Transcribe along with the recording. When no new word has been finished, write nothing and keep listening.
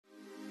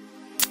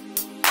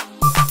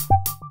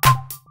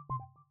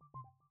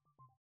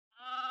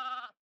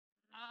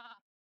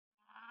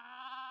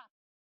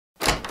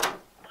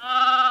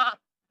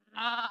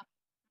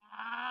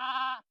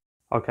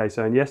Okay,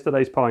 so in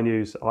yesterday's Pi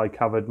News, I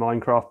covered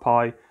Minecraft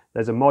Pi.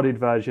 There's a modded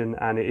version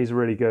and it is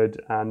really good,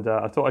 and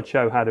I thought I'd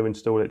show how to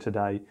install it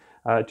today.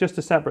 Just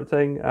a separate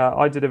thing,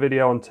 I did a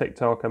video on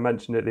TikTok, I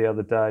mentioned it the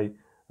other day,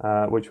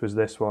 which was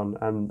this one,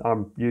 and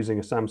I'm using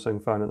a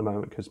Samsung phone at the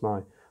moment because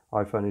my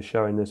iPhone is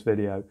showing this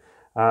video.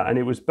 And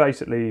it was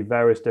basically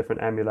various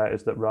different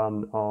emulators that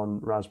run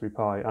on Raspberry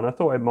Pi, and I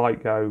thought it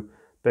might go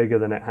bigger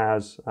than it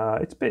has.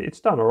 It's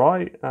done all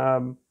right.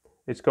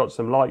 It's got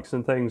some likes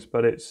and things,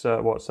 but it's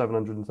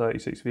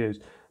 736 views.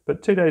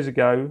 But 2 days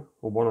ago,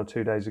 or 1 or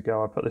 2 days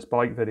ago, I put this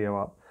bike video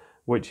up,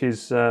 which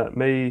is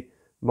me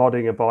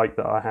modding a bike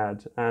that I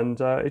had, and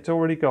it's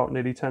already got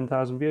nearly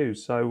 10,000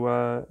 views.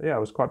 So yeah, I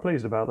was quite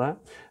pleased about that.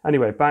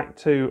 Anyway, back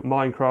to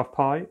Minecraft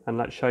Pi, and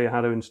let's show you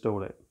how to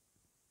install it.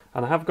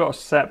 And I have got a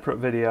separate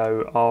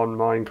video on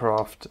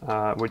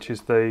Minecraft, which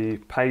is the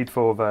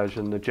paid-for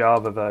version, the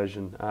Java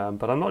version,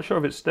 but I'm not sure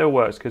if it still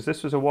works because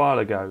this was a while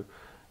ago.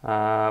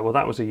 Well,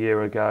 that was a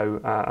year ago,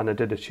 and I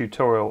did a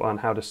tutorial on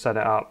how to set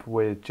it up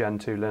with Gen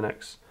 2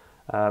 Linux.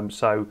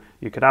 So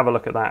you could have a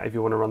look at that if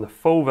you want to run the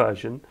full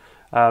version.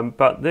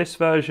 But this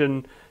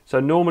version, so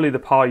normally the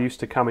Pi used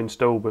to come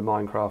installed with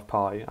Minecraft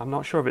Pi. I'm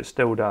not sure if it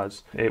still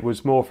does. It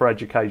was more for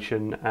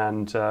education,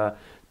 and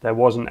there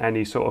wasn't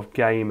any sort of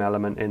game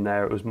element in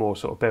there. It was more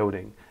sort of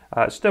building.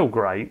 Still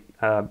great,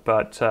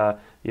 but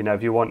you know,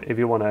 if you want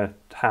to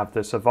have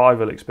the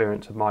survival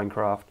experience of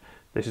Minecraft,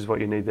 this is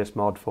what you need this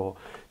mod for.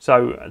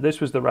 So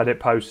this was the Reddit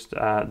post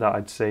that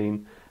I'd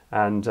seen,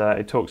 and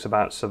it talks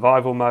about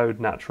survival mode,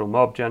 natural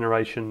mob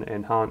generation,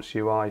 enhanced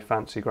UI,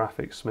 fancy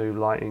graphics, smooth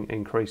lighting,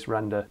 increased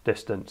render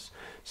distance.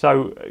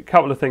 So a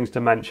couple of things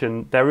to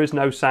mention. There is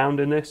no sound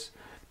in this.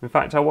 In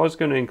fact, I was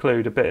going to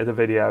include a bit of the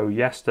video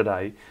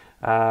yesterday,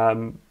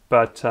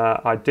 but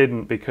I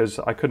didn't because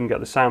I couldn't get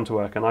the sound to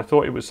work, and I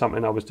thought it was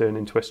something I was doing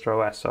in Twister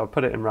OS, so I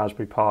put it in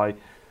Raspberry Pi,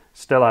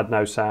 still had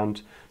no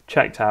sound.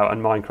 Checked out,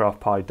 and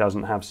Minecraft Pi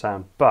doesn't have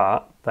sound,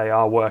 but they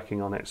are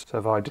working on it. So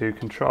if I do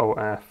Control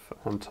F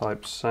and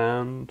type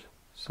sound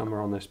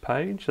somewhere on this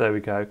page, there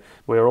we go.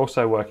 We're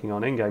also working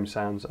on in-game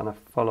sounds and a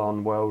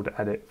full-on world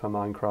edit for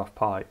Minecraft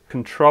Pi.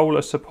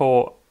 Controller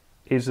support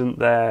isn't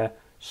there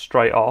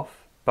straight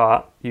off,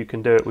 but you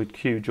can do it with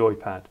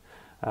Qjoypad.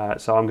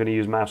 So I'm going to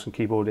use mouse and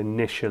keyboard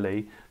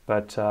initially,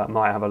 but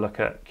might have a look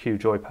at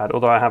Qjoypad,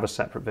 although I have a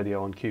separate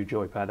video on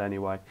Qjoypad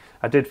anyway.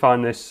 I did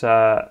find this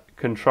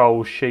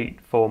control sheet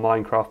for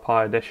Minecraft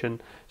Pi Edition,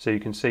 so you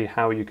can see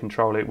how you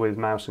control it with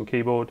mouse and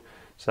keyboard.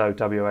 So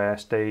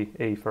WASD,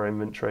 E for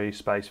inventory,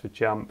 space for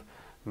jump,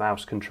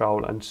 mouse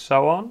control, and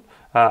so on.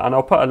 And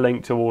I'll put a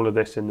link to all of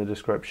this in the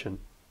description.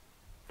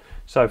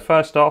 So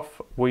first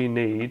off, we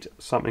need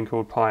something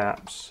called Pi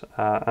Apps,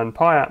 and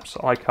Pi Apps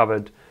I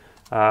covered.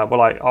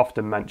 Well, I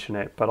often mention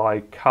it, but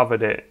I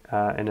covered it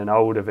in an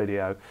older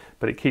video,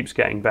 but it keeps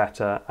getting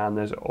better, and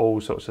there's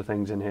all sorts of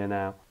things in here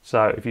now.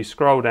 So if you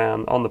scroll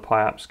down on the Pi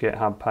Apps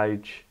GitHub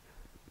page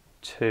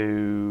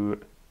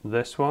to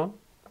this one,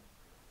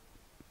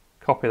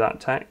 copy that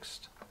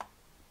text,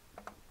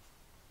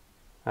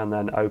 and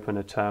then open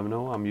a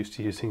terminal. I'm used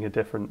to using a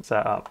different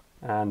setup,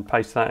 and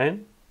paste that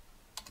in.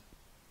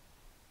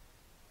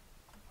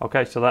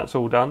 Okay, so that's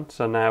all done.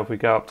 So now if we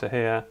go up to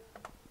here,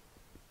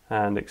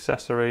 and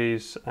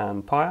accessories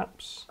and Pi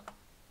Apps,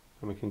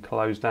 and we can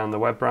close down the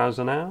web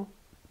browser now.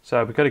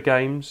 So if we go to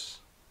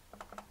games,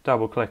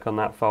 double click on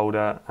that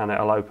folder and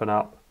it'll open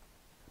up,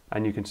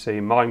 and you can see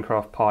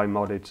Minecraft Pi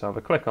modded. So if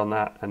I click on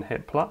that and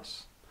hit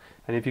plus,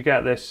 and if you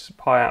get this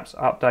Pi Apps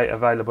update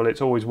available,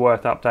 it's always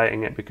worth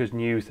updating it because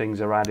new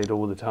things are added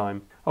all the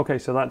time. Okay,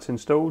 so that's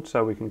installed,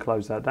 so we can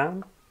close that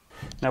down.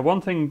 Now,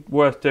 one thing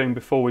worth doing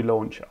before we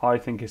launch, I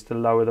think, is to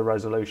lower the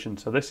resolution.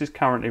 So this is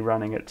currently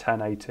running at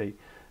 1080.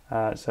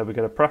 So we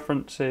go to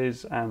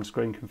Preferences and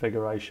Screen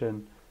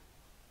Configuration,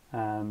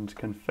 and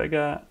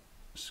Configure,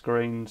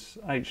 Screens,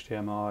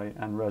 HDMI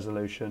and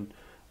Resolution.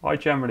 I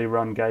generally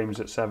run games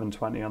at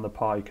 720 on the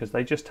Pi because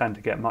they just tend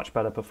to get much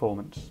better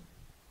performance.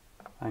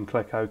 And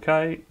click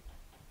OK,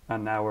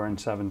 and now we're in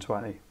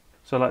 720.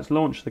 So let's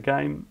launch the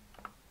game.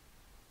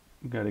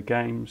 Go to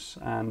Games,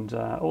 and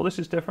oh, this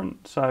is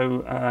different.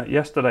 So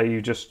yesterday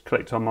you just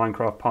clicked on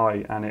Minecraft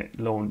Pi and it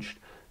launched.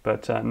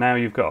 But now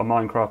you've got a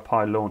Minecraft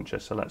Pi launcher,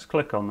 so let's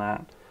click on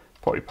that,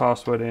 put your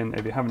password in.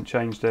 If you haven't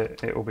changed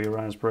it, it will be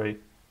Raspberry,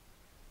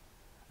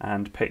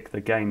 and pick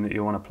the game that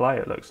you want to play.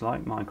 It looks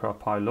like Minecraft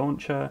Pi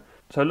launcher.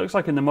 So it looks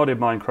like in the modded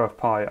Minecraft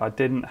Pi, I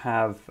didn't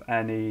have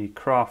any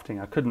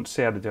crafting. I couldn't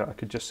see how to do it. I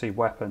could just see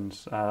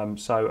weapons.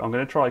 So I'm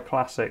going to try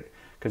Classic,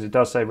 because it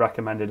does say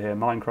recommended here,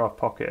 Minecraft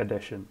Pocket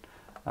Edition,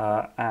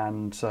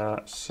 and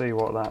see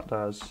what that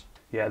does.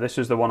 Yeah, this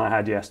is the one I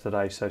had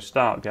yesterday. So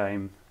start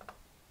game.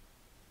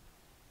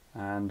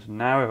 And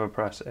now if I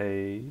press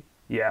E,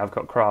 yeah, I've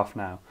got craft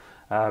now.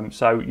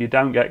 So you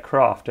don't get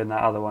craft in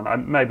that other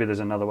one. Maybe there's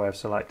another way of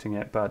selecting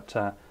it, but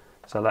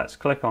so let's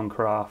click on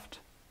craft.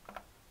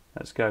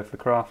 Let's go for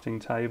crafting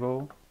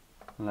table,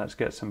 and let's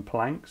get some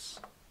planks,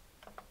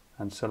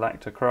 and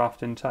select a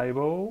crafting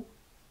table.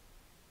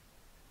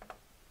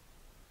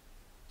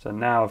 So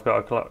now I've got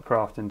a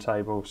crafting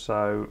table.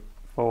 So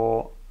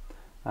for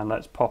and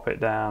let's pop it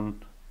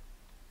down.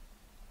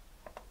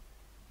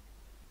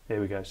 Here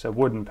we go, so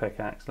wooden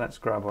pickaxe, let's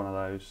grab one of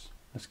those.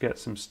 Let's get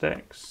some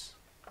sticks.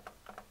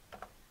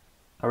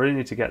 I really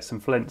need to get some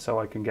flint so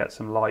I can get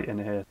some light in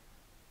here.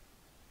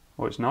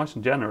 Oh, it's nice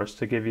and generous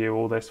to give you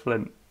all this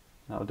flint.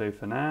 That'll do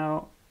for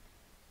now.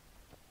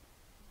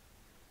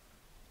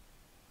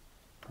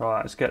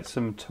 Right, let's get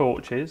some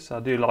torches. I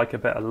do like a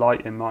bit of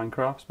light in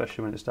Minecraft,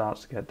 especially when it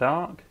starts to get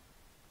dark.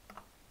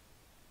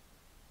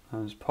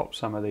 I'll just pop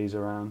some of these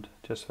around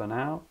just for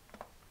now.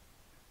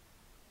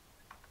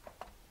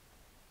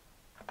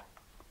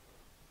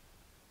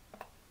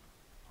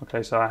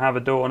 Okay, so I have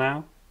a door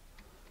now,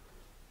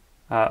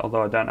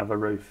 although I don't have a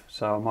roof,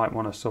 so I might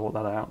want to sort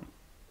that out.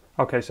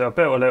 Okay, so I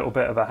built a little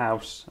bit of a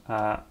house,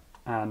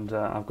 and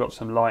I've got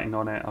some lighting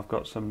on it. I've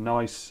got some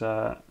nice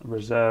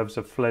reserves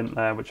of flint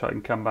there, which I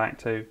can come back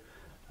to.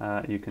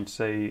 You can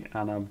see,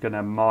 and I'm going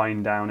to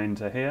mine down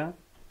into here.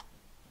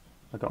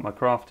 I've got my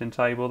crafting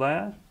table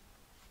there.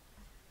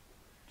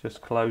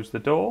 Just close the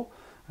door,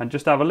 and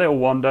just have a little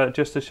wander,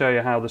 just to show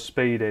you how the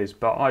speed is,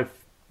 but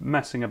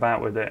messing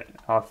about with it,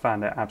 I've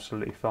found it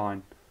absolutely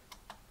fine.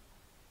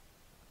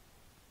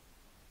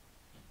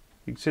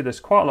 You can see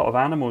there's quite a lot of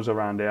animals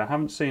around here. I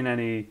haven't seen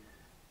any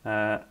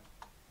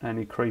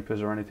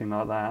creepers or anything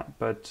like that,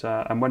 but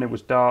and when it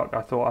was dark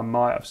I thought I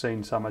might have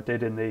seen some. I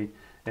did in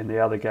the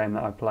other game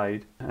that I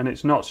played, and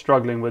it's not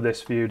struggling with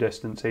this view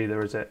distance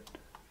either, is it?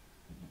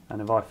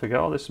 And if I forget,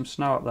 oh, there's some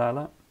snow up there,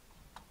 look.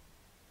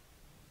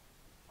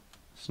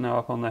 Snow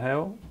up on the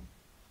hill.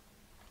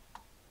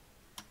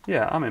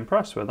 Yeah, I'm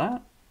impressed with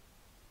that.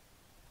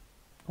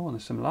 Oh, and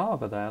there's some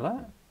lava there,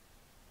 look.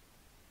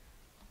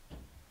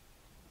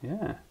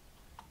 Yeah.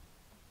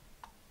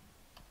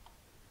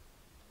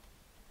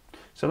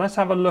 So let's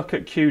have a look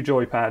at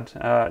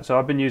Qjoypad. So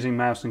I've been using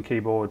mouse and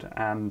keyboard,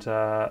 and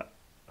I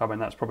mean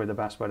that's probably the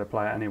best way to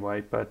play it anyway,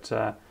 but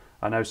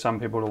I know some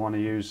people will want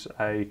to use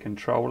a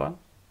controller.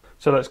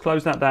 So let's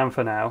close that down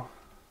for now.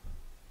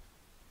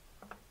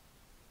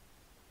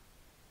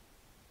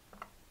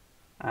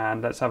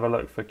 And let's have a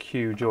look for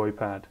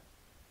Qjoypad.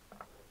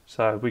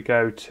 So we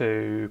go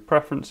to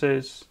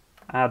Preferences,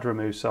 Add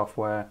Remove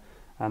Software,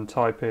 and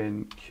type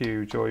in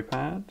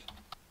Qjoypad.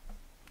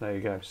 There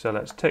you go. So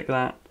let's tick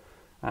that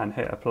and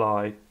hit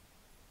Apply.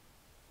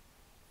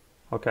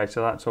 Okay,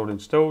 so that's all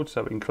installed,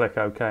 so we can click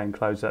OK and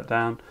close that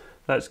down.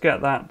 Let's get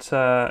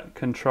that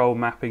control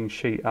mapping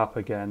sheet up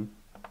again,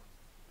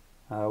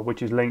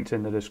 which is linked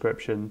in the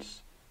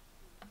descriptions.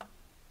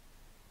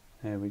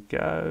 There we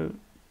go.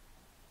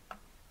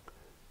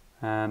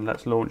 And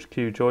let's launch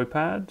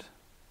Qjoypad.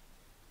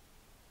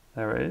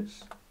 There it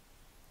is.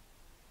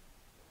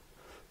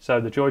 So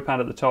the joypad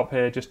at the top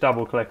here, just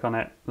double click on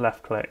it,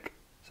 left click.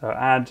 So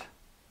add,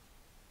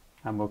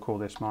 and we'll call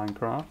this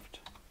Minecraft.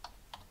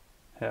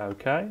 Hit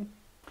OK.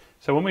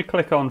 So when we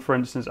click on, for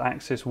instance,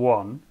 axis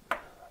 1,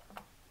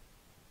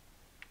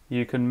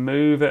 you can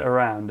move it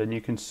around and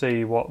you can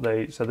see what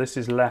so this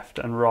is left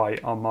and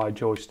right on my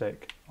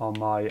joystick, on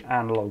my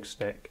analog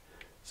stick.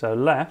 So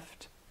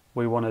left,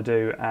 we want to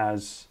do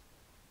as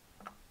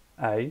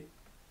A,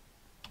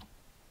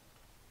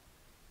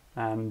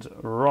 and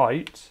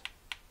right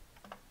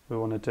we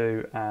want to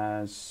do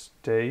as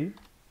D.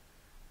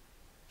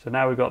 So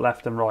now we've got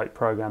left and right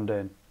programmed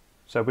in.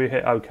 So we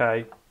hit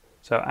OK.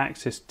 So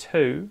axis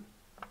 2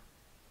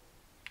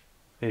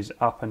 is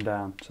up and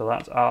down. So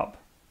that's up.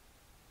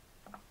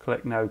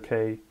 Click no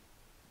key,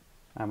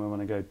 and we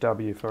want to go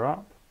W for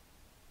up.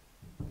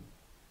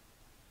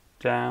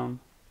 Down.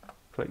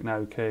 Click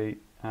no key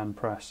and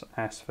press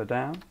S for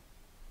down.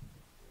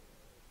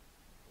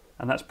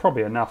 And that's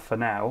probably enough for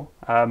now,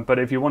 but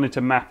if you wanted to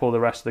map all the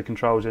rest of the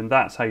controls in,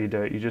 that's how you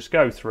do it. You just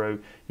go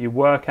through, you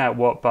work out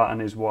what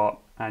button is what,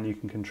 and you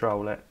can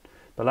control it.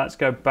 But let's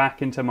go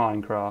back into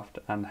Minecraft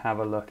and have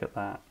a look at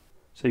that.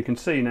 So you can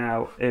see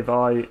now, if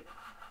I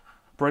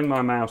bring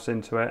my mouse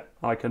into it,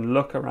 I can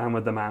look around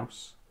with the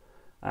mouse,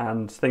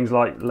 and things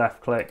like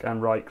left click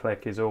and right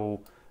click is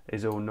all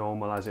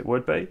normal as it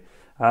would be.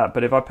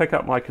 But if I pick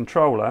up my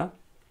controller,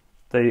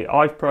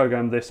 I've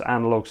programmed this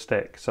analog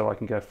stick so I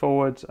can go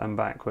forwards and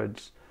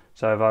backwards.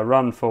 So if I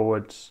run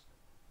forwards,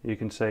 you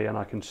can see, and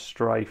I can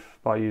strafe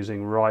by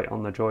using right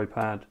on the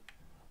joypad,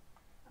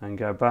 and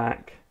go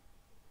back.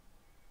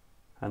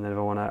 And then if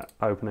I want to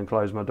open and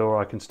close my door,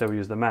 I can still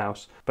use the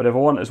mouse. But if I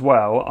want as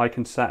well, I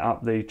can set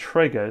up the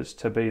triggers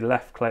to be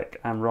left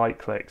click and right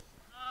click.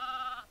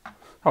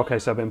 Okay,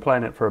 so I've been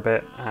playing it for a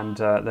bit, and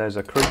there's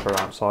a creeper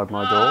outside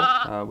my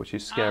door, which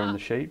is scaring the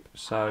sheep.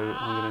 So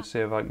I'm going to see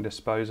if I can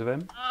dispose of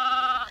him.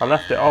 I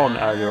left it on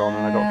earlier on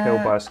and I got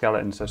killed by a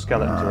skeleton, so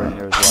skeletons are in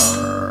here as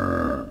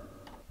well.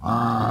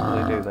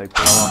 What do? They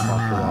blow up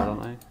after a while,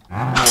 don't they?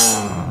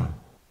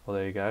 Well,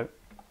 there you go.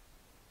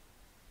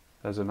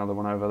 There's another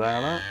one over there,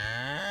 look.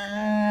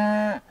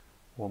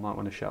 Well, I might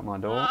want to shut my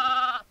door.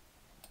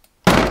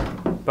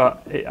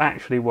 But it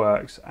actually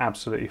works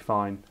absolutely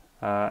fine.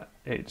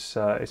 It's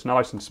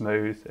nice and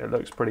smooth. It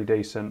looks pretty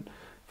decent.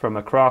 From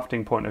a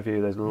crafting point of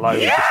view, there's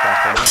loads of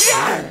stuff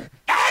in it.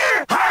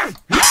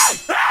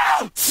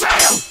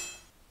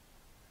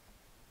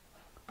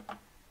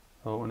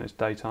 Oh, and it's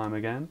daytime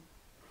again.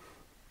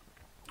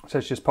 So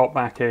let's just pop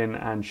back in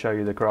and show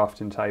you the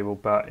crafting table.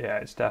 But yeah,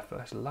 it's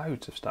definitely, there's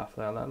loads of stuff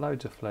there, like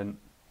loads of flint.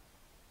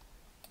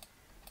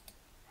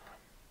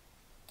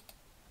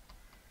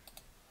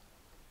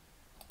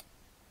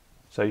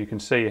 So you can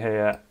see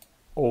here,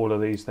 all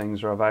of these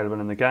things are available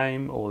in the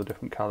game, all the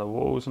different colour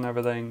walls and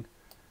everything.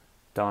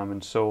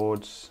 Diamond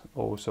swords,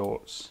 all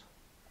sorts.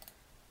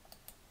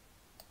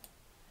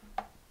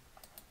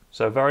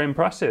 So very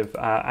impressive,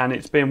 and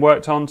it's being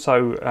worked on,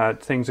 so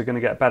things are going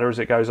to get better as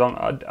it goes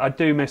on. I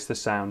do miss the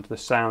sound. The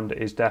sound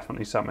is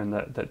definitely something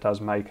that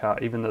does make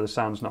up, even though the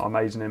sound's not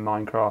amazing in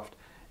Minecraft,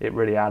 it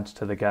really adds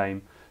to the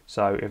game.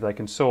 So if they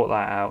can sort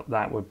that out,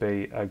 that would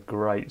be a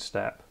great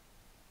step.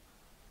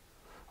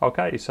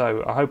 Okay,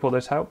 so I hope all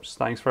this helps.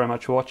 Thanks very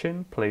much for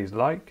watching. Please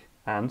like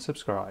and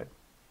subscribe.